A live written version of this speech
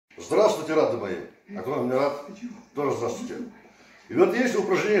Здравствуйте, рады мои. А кто не рад, тоже здравствуйте. И вот есть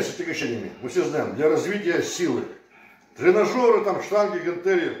упражнения с отягощениями. Мы все знаем, для развития силы. Тренажеры, там, штанги,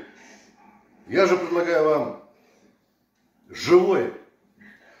 гантели. Я же предлагаю вам живой.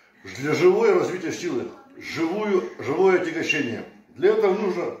 Для живой развития силы. Живое отягощение. Для этого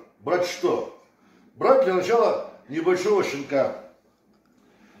нужно брать что? Брать для начала небольшого щенка.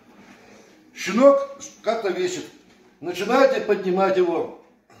 Щенок как-то весит. Начинаете поднимать его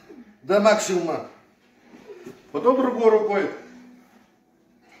до максимума. Потом другой рукой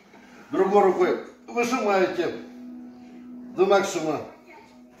выжимаете до максимума.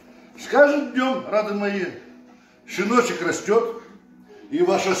 С каждым днем, рады мои, щеночек растет, и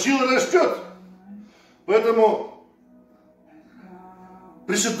ваша сила растет. Поэтому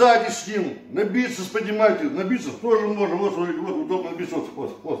приседайте с ним, на бицепс поднимайте. На бицепс тоже можно, вот смотрите, вот удобно на бицепс,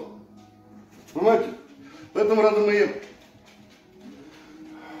 вот. Понимаете? Поэтому, рады мои,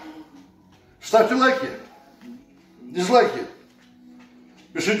 ставьте лайки, дизлайки,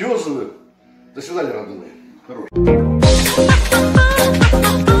 пишите отзывы. До свидания, рады мои. Хорошего.